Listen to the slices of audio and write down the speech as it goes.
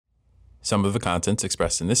Some of the contents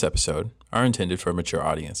expressed in this episode are intended for a mature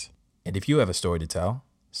audience. And if you have a story to tell,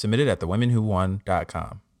 submit it at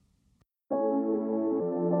thewomenwhowon.com.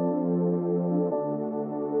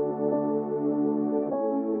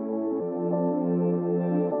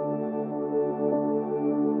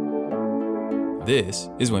 This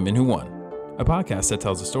is Women Who Won, a podcast that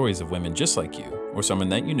tells the stories of women just like you or someone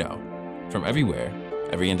that you know from everywhere,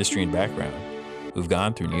 every industry and background, who've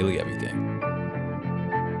gone through nearly everything.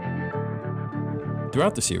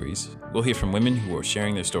 Throughout the series, we'll hear from women who are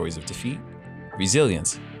sharing their stories of defeat,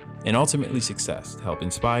 resilience, and ultimately success to help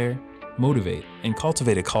inspire, motivate, and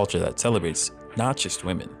cultivate a culture that celebrates not just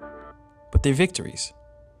women, but their victories.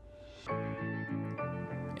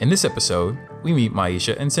 In this episode, we meet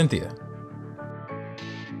Maisha and Cynthia.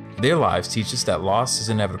 Their lives teach us that loss is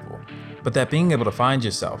inevitable, but that being able to find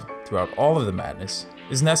yourself throughout all of the madness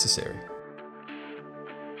is necessary.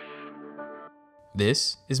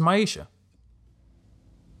 This is Maisha.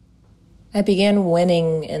 I began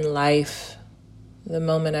winning in life the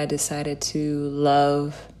moment I decided to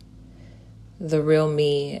love the real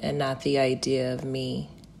me and not the idea of me.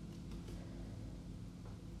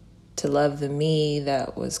 To love the me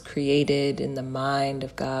that was created in the mind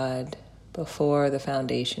of God before the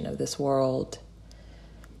foundation of this world.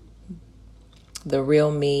 The real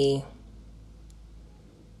me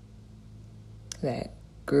that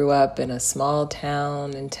grew up in a small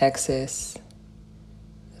town in Texas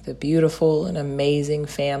with a beautiful and amazing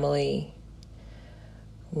family,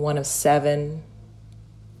 one of 7,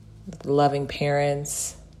 with loving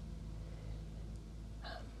parents.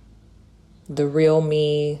 The real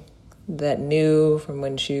me that knew from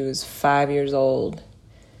when she was 5 years old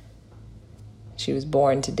she was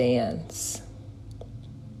born to dance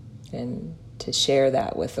and to share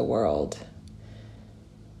that with the world.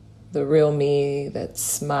 The real me that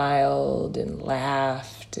smiled and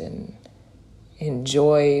laughed and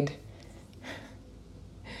enjoyed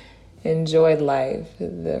life.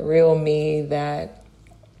 The real me that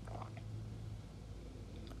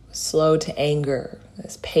was slow to anger,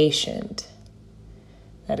 is patient,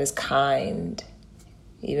 that is kind,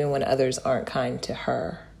 even when others aren't kind to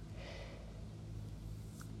her.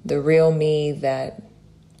 The real me that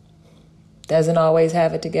doesn't always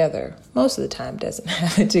have it together. Most of the time doesn't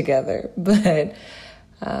have it together, but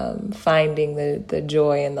finding the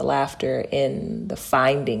joy and the laughter in the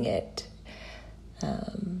finding it,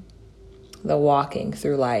 the walking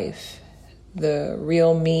through life. The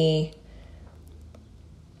real me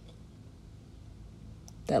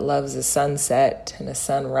that loves a sunset and a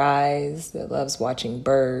sunrise, that loves watching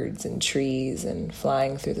birds and trees and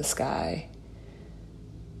flying through the sky.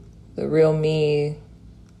 The real me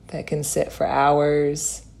that can sit for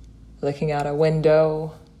hours looking out a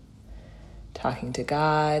window, talking to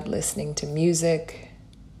God, listening to music,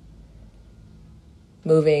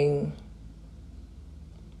 moving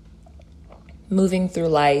through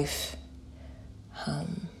life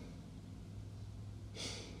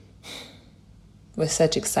with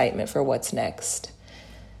such excitement for what's next.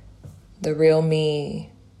 The real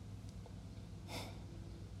me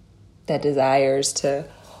that desires to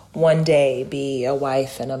one day be a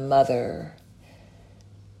wife and a mother,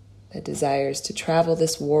 that desires to travel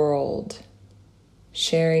this world,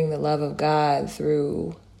 sharing the love of God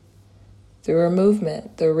through a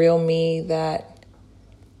movement. The real me that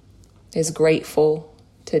is grateful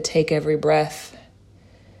to take every breath.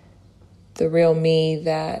 The real me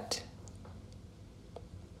that,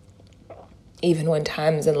 even when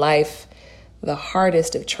times in life, the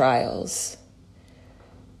hardest of trials,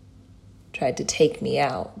 tried to take me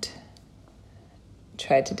out,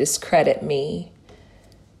 tried to discredit me,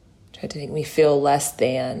 tried to make me feel less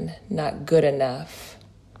than, not good enough,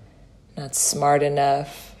 not smart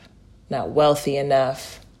enough, not wealthy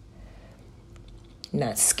enough,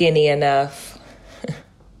 not skinny enough,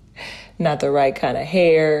 not the right kind of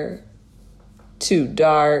hair, too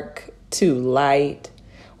dark, too light,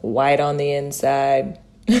 white on the inside,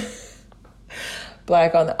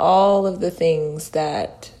 black on all of the things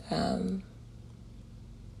that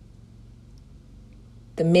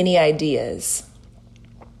the many ideas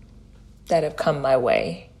that have come my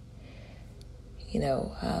way.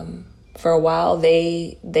 For a while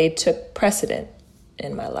they took precedent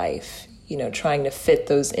in my life, trying to fit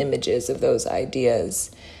those images of those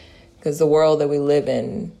ideas, because the world that we live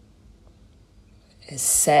in is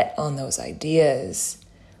set on those ideas.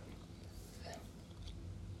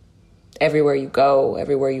 Everywhere you go,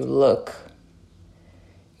 everywhere you look,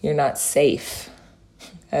 you're not safe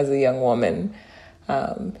as a young woman,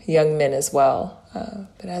 young men as well.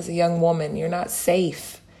 But as a young woman, you're not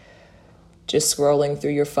safe just scrolling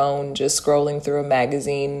through your phone, just scrolling through a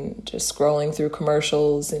magazine, just scrolling through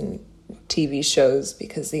commercials and TV shows,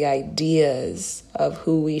 because the ideas of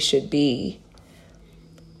who we should be,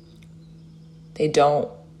 they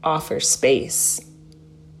don't offer space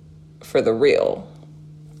for the real.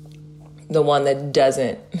 The one that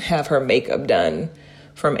doesn't have her makeup done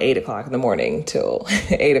from 8 o'clock in the morning till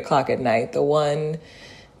 8 o'clock at night.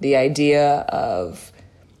 The idea of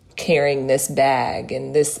carrying this bag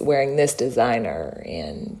and wearing this designer,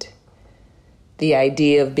 and the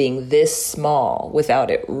idea of being this small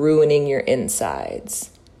without it ruining your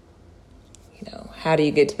insides. How do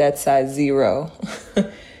you get to that size 0?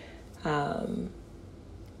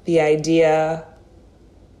 The idea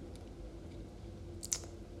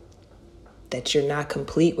that you're not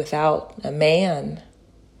complete without a man.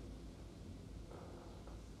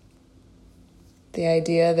 The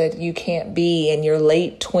idea that you can't be in your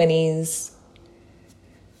late 20s,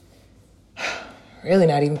 really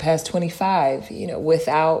not even past 25,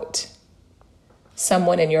 without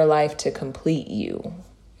someone in your life to complete you.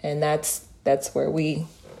 And that's where we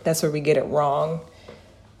get it wrong,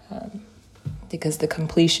 because the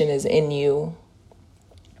completion is in you.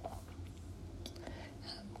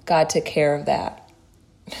 God took care of that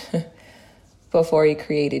before he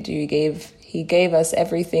created you. He gave us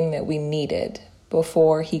everything that we needed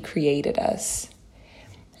before he created us.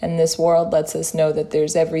 And this world lets us know that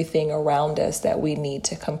there's everything around us that we need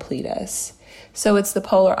to complete us. So it's the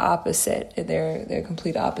polar opposite. They're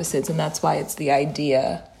complete opposites, and that's why it's the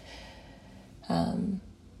idea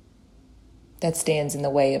that stands in the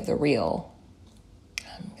way of the real.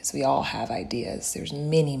 Because we all have ideas. There's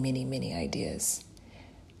many, many, many ideas.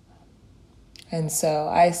 And so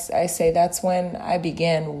I say that's when I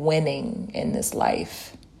began winning in this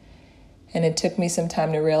life. And it took me some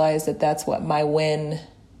time to realize that that's what my win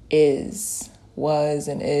was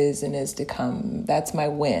and is to come. That's my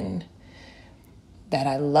win. That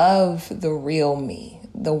I love the real me,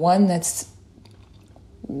 the one that's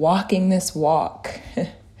walking this walk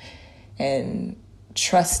and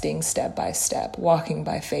trusting step by step, walking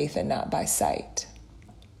by faith and not by sight.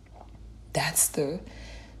 That's the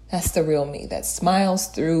real me that smiles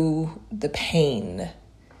through the pain,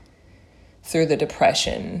 through the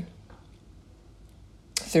depression,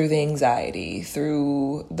 through the anxiety,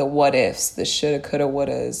 through the what ifs, the shoulda, coulda,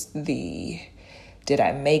 wouldas, the did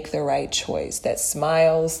I make the right choice, that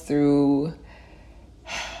smiles through,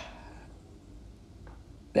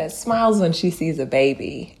 that smiles when she sees a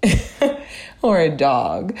baby or a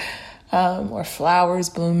dog, or flowers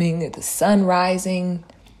blooming, or the sun rising.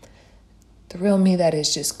 The real me that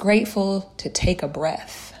is just grateful to take a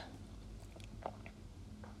breath.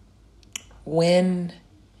 When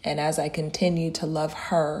and as I continue to love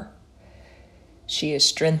her, she is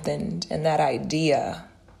strengthened, and that idea,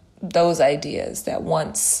 those ideas that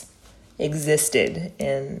once existed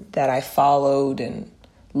and that I followed and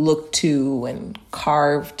looked to and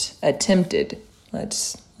attempted,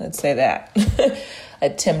 let's say that,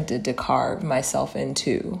 attempted to carve myself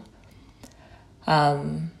into,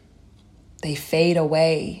 they fade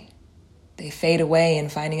away. They fade away,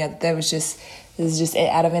 and finding out that it was just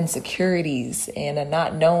out of insecurities and a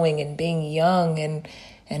not knowing and being young and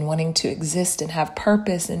wanting to exist and have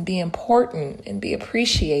purpose and be important and be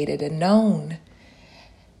appreciated and known.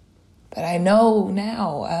 But I know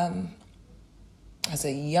now, as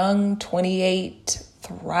a young 28,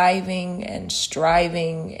 thriving and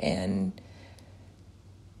striving and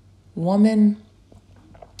woman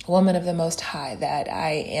of the Most High, that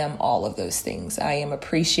I am all of those things. I am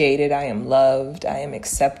appreciated, I am loved, I am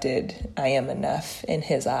accepted, I am enough in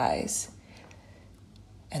his eyes.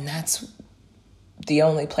 And that's the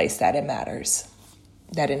only place that it matters,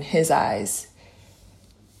 that in his eyes,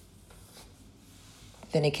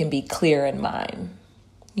 then it can be clear in mine.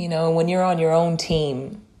 When you're on your own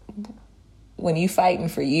team, when you fighting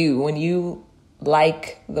for you, when you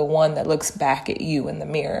like the one that looks back at you in the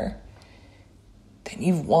mirror, then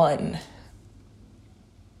you've won.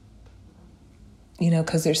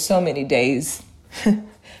 Because there's so many days,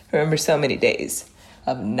 remember so many days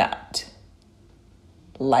of not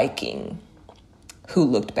liking who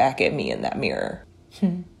looked back at me in that mirror.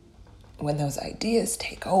 When those ideas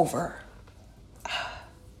take over,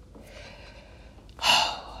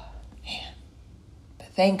 oh man. But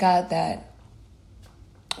thank God that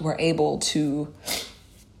we're able to,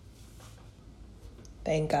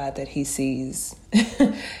 thank God that he sees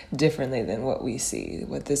differently than what we see,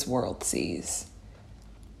 what this world sees.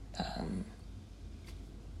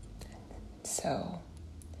 So,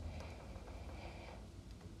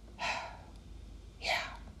 yeah,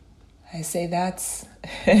 I say that's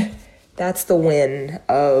the win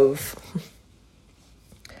of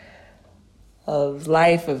of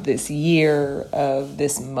life, of this year, of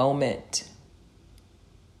this moment.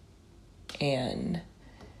 And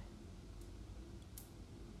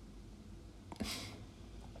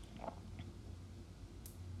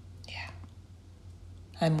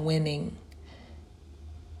I'm winning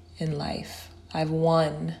in life. I've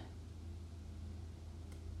won.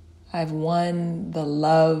 I've won the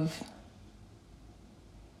love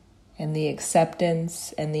and the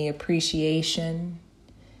acceptance and the appreciation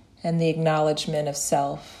and the acknowledgement of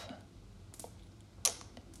self.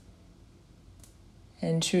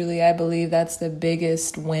 And truly, I believe that's the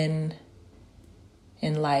biggest win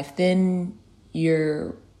in life. Then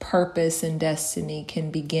your purpose and destiny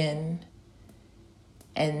can begin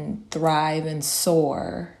and thrive and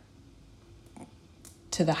soar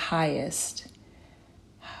to the highest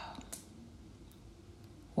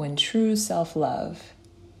when true self-love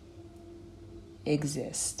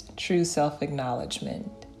exists, true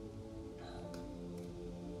self-acknowledgement.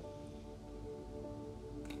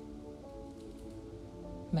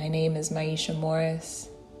 My name is Maisha Morris,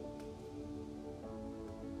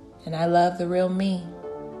 and I love the real me.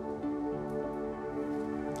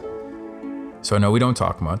 So I know we don't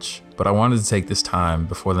talk much, but I wanted to take this time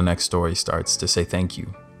before the next story starts to say thank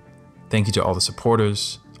you. Thank you to all the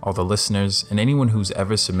supporters, all the listeners, and anyone who's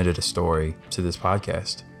ever submitted a story to this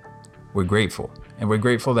podcast. We're grateful, and we're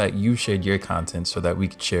grateful that you shared your content so that we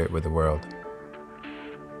could share it with the world.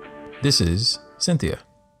 This is Cynthia.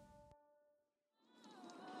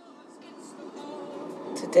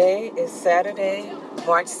 Today is Saturday,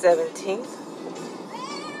 March 17th.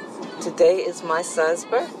 Today is my son's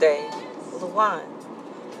birthday, Luan.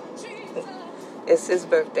 It's his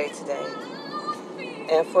birthday today.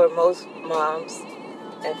 And for most moms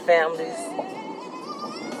and families,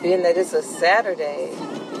 being that it's a Saturday,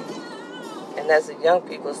 and as the young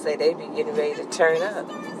people say, they be getting ready to turn up,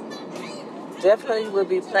 definitely we'll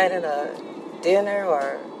be planning a dinner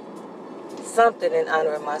or something in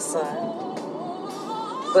honor of my son.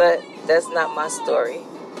 But that's not my story.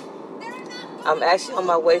 I'm actually on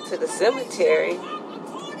my way to the cemetery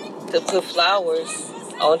to put flowers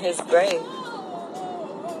on his grave.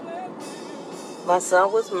 My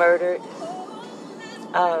son was murdered.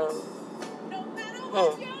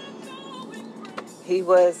 He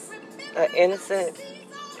was an innocent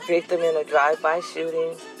victim in a drive-by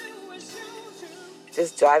shooting.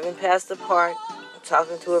 Just driving past the park,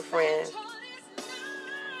 talking to a friend.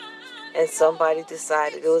 And somebody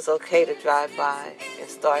decided it was okay to drive by and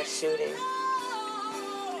start shooting.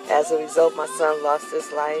 As a result, my son lost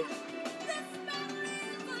his life.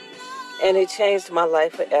 And it changed my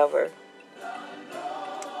life forever.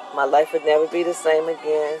 My life would never be the same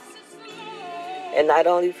again. And not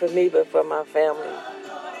only for me, but for my family.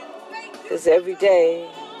 Because every day,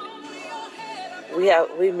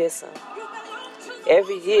 we miss him.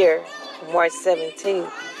 Every year, March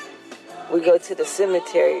 17th, we go to the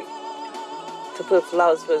cemetery to put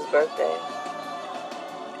flowers for his birthday.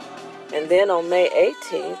 And then on May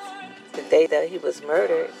 18th, the day that he was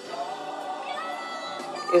murdered,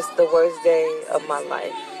 is the worst day of my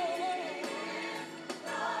life.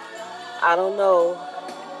 I don't know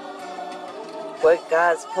what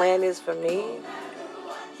God's plan is for me.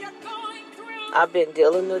 I've been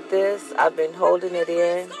dealing with this. I've been holding it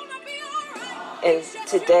in. And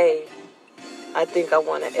today, I think I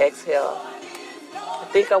want to exhale. I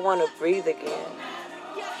think I want to breathe again.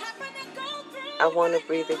 I want to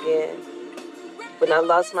breathe again. When I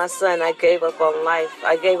lost my son, I gave up on life.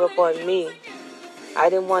 I gave up on me. I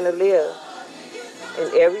didn't want to live.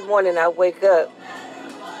 And every morning I wake up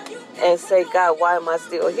and say, God, why am I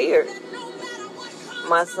still here?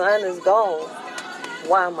 My son is gone.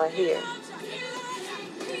 Why am I here?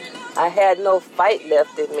 I had no fight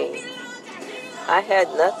left in me. I had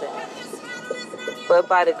nothing. But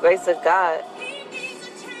by the grace of God,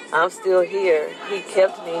 I'm still here. He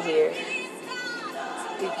kept me here.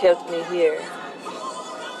 He kept me here.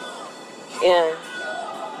 And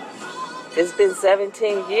it's been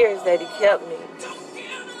 17 years that he kept me.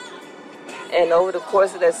 And over the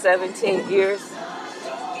course of that 17 years,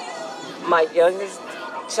 my youngest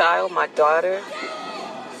child, my daughter,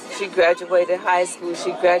 she graduated high school,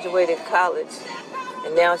 she graduated college,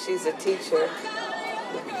 and now she's a teacher.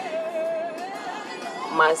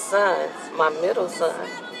 My son, my middle son,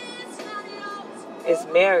 is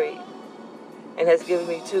married and has given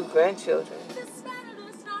me 2 grandchildren.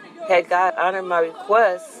 Had God honored my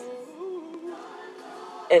request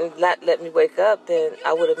and not let me wake up, then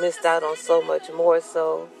I would have missed out on so much more.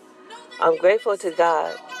 So I'm grateful to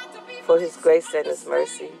God for his grace and his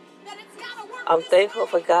mercy. I'm thankful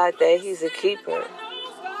for God that he's a keeper.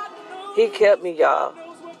 He kept me, y'all.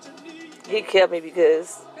 He kept me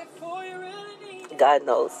because God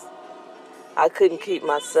knows I couldn't keep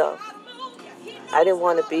myself. I didn't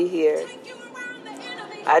want to be here.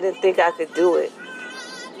 I didn't think I could do it.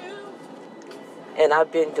 And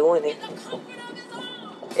I've been doing it.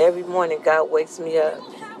 Every morning God wakes me up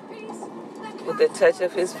with the touch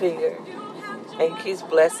of his finger and keeps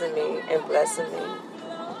blessing me and blessing me.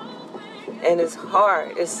 And it's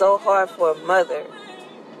hard. It's so hard for a mother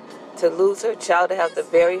to lose her child, to have to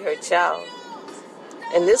bury her child.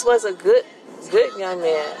 And this was a good young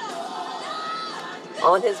man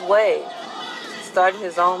on his way, starting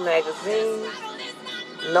his own magazine,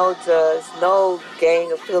 no drugs, no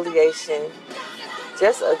gang affiliation,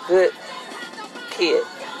 just a good kid,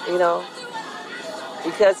 you know.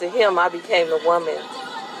 Because of him, I became a woman.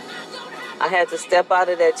 I had to step out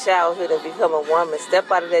of that childhood and become a woman, step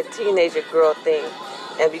out of that teenager girl thing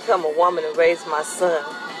and become a woman and raise my son.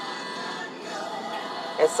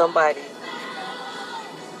 And somebody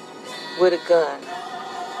with a gun,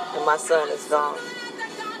 and my son is gone.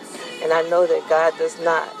 And I know that God does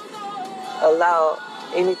not allow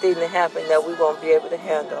anything to happen that we won't be able to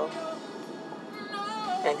handle.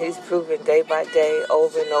 And he's proven day by day,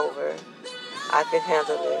 over and over, I can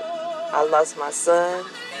handle it. I lost my son,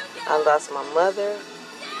 I lost my mother,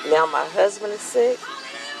 now my husband is sick,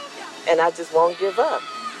 and I just won't give up.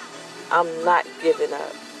 I'm not giving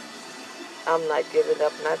up. I'm not giving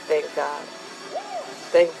up, and I thank God.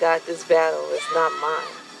 Thank God this battle is not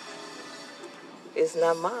mine. It's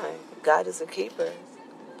not mine. God is a keeper.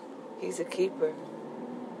 He's a keeper.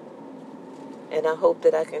 And I hope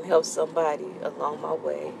that I can help somebody along my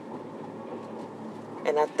way.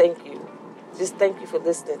 And I thank you. Just thank you for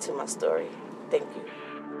listening to my story. Thank you.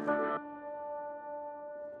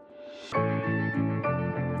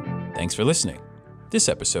 Thanks for listening. This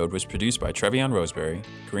episode was produced by Trevion Roseberry,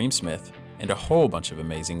 Kareem Smith, and a whole bunch of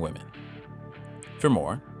amazing women. For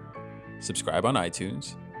more, subscribe on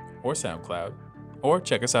iTunes or SoundCloud, or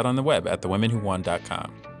check us out on the web at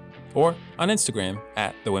thewomenwhowon.com, or on Instagram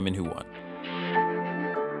at thewomenwhowon.